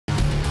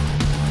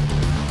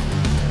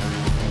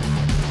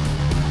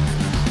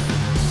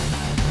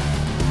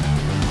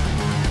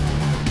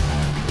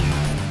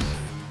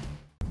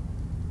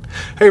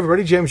Hey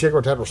everybody, James Yeager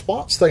with Tactical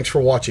Response. Thanks for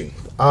watching.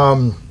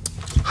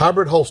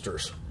 Hybrid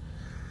holsters.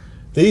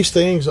 These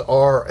things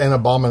are an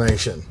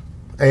abomination,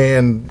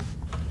 and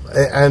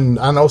I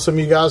know some of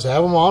you guys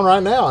have them on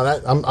right now,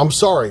 and I'm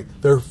sorry,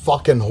 they're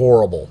fucking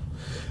horrible.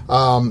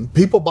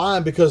 People buy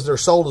them because they're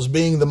sold as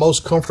being the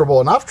most comfortable,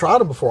 and I've tried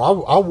them before.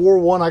 I wore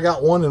one. I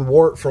got one and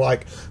wore it for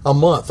like a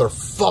month. They're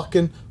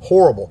fucking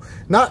horrible.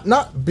 Not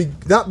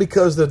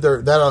because that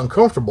they're that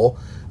uncomfortable.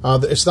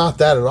 It's not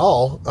that at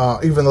all,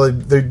 even though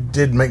they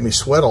did make me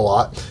sweat a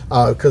lot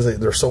because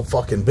they're so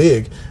fucking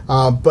big.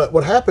 But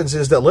what happens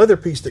is that leather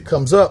piece that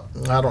comes up,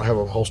 I don't have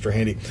a holster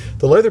handy,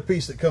 the leather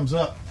piece that comes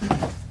up,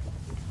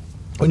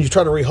 when you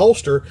try to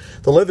reholster,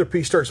 the leather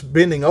piece starts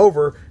bending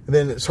over, and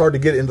then it's hard to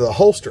get into the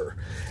holster.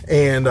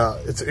 And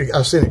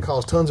I've seen it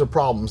cause tons of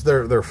problems.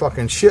 They're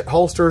fucking shit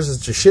holsters.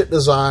 It's a shit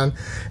design,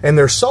 and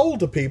they're sold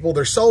to people.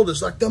 They're sold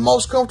as like the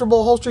most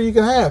comfortable holster you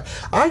can have.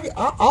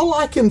 All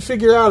I can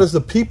figure out is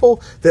the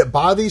people that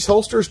buy these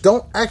holsters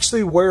don't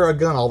actually wear a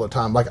gun all the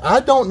time. Like,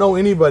 I don't know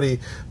anybody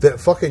that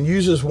fucking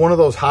uses one of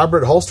those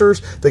hybrid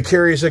holsters that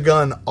carries a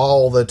gun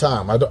all the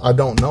time. I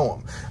don't know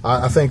them.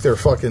 I think they're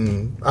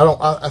fucking.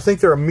 I think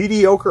they're a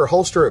mediocre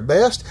holster at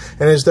best.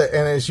 And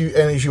as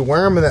you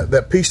wear them and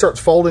that piece starts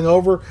folding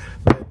over,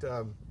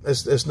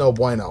 it's no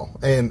bueno.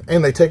 And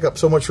they take up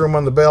so much room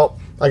on the belt.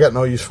 I got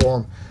no use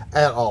for them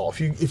at all.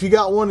 If you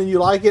got one and you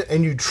like it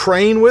and you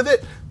train with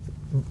it,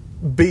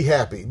 be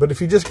happy. But if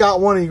you just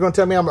got one and you're going to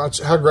tell me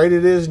how great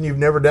it is and you've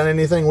never done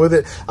anything with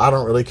it, I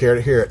don't really care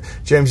to hear it.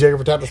 James Yeager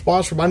for Tactical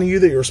Response, reminding you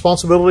that your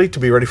responsibility to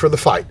be ready for the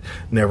fight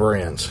never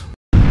ends.